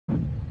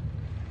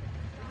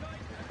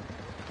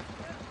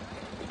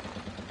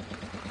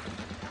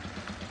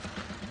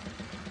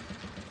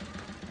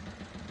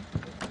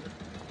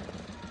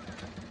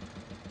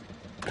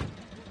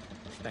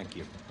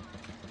Thank you.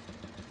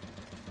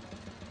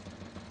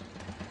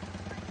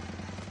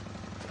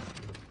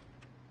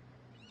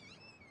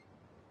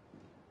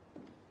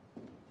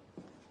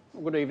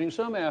 Good evening,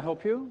 sir. May I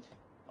help you?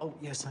 Oh,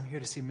 yes, I'm here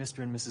to see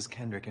Mr. and Mrs.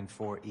 Kendrick in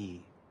 4E.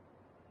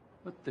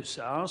 At this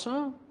hour,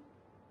 sir?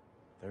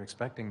 They're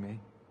expecting me.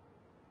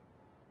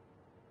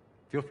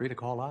 Feel free to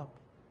call up.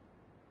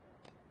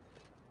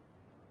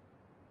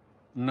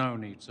 No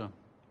need, sir.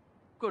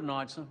 Good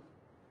night, sir.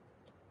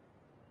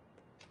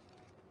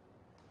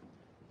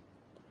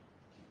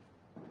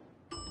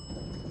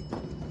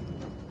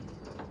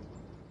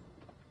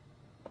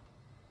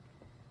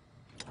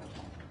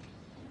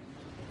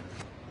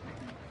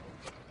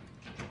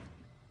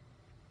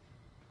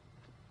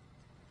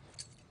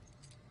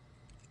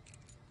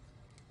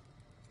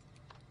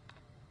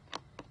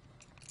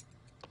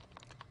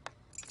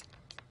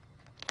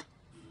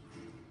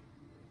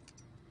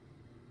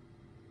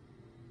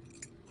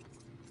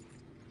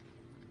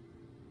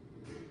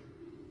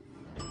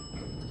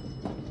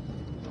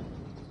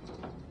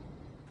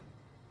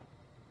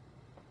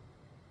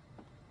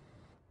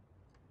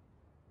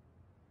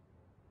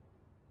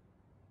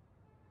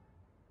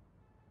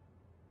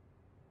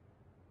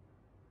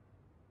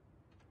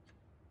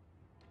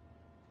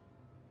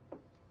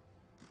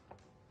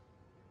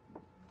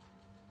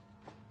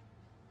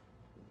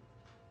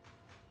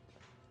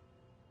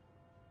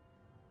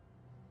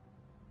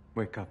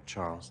 Wake up,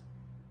 Charles.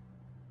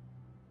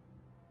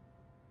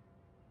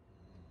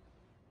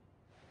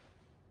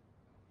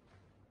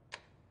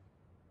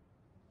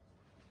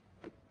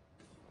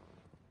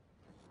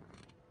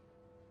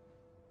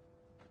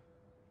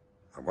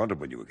 I wondered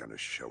when you were going to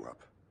show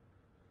up.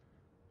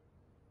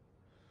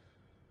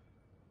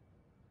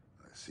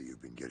 I see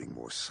you've been getting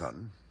more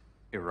sun.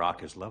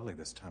 Iraq is lovely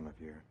this time of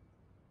year.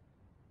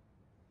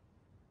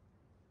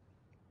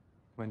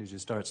 When did you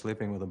start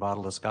sleeping with a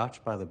bottle of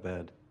scotch by the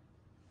bed?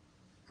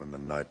 When the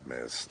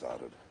nightmares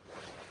started.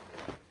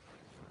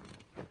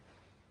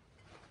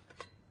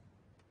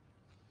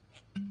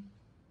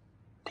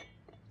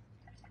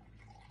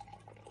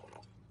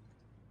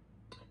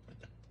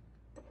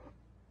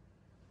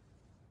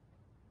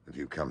 Have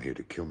you come here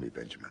to kill me,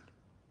 Benjamin?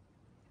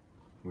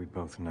 We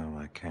both know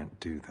I can't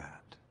do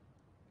that.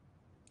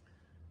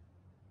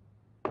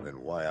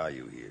 Then why are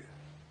you here?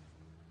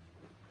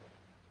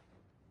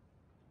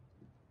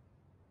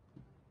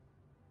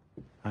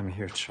 I'm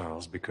here,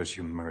 Charles, because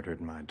you murdered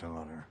my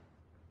daughter.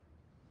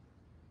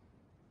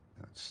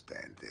 Don't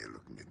stand there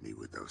looking at me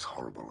with those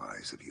horrible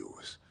eyes of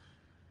yours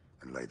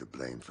and lay the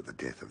blame for the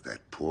death of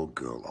that poor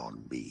girl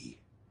on me.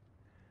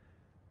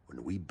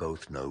 When we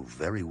both know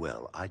very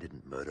well I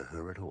didn't murder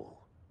her at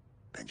all,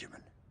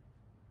 Benjamin.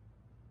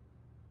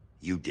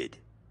 You did.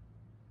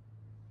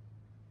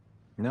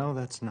 No,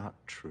 that's not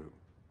true.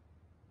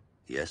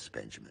 Yes,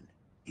 Benjamin,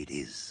 it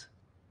is.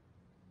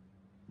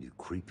 You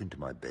creep into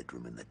my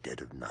bedroom in the dead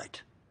of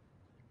night,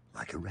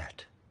 like a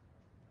rat,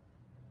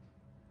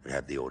 and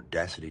have the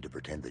audacity to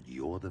pretend that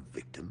you're the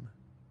victim.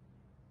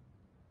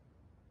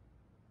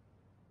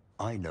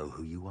 I know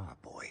who you are,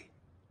 boy.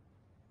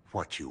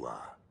 What you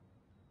are.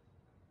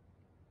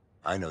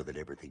 I know that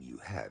everything you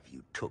have,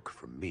 you took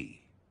from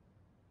me.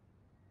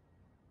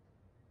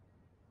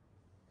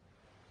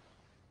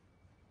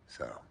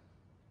 So,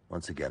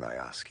 once again I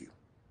ask you,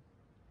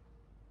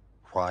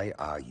 why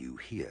are you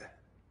here?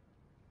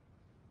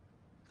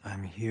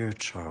 I'm here,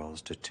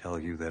 Charles, to tell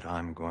you that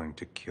I'm going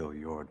to kill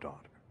your daughter.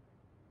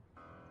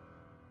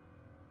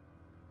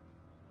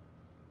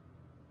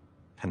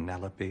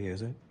 Penelope,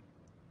 is it?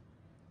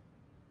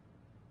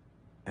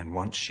 And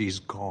once she's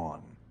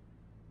gone,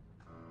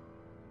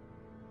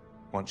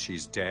 once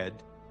she's dead,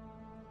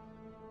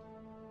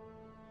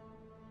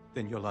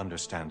 then you'll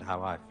understand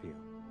how I feel.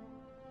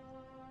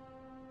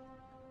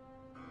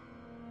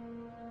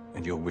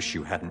 And you'll wish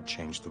you hadn't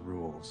changed the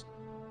rules.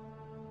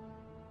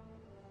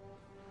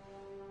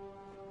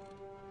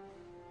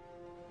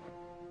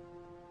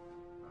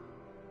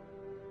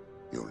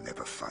 You'll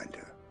never find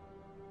her.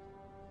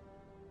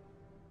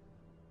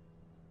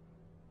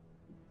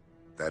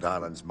 That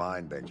island's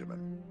mine,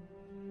 Benjamin.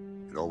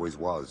 It always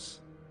was.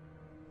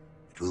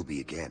 It will be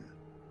again.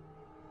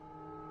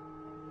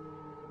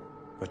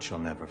 But you'll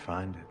never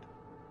find it.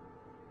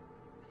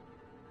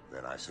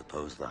 Then I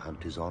suppose the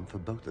hunt is on for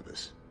both of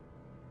us.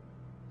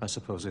 I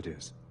suppose it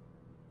is.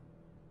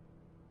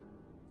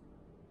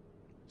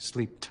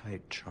 Sleep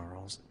tight,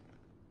 Charles.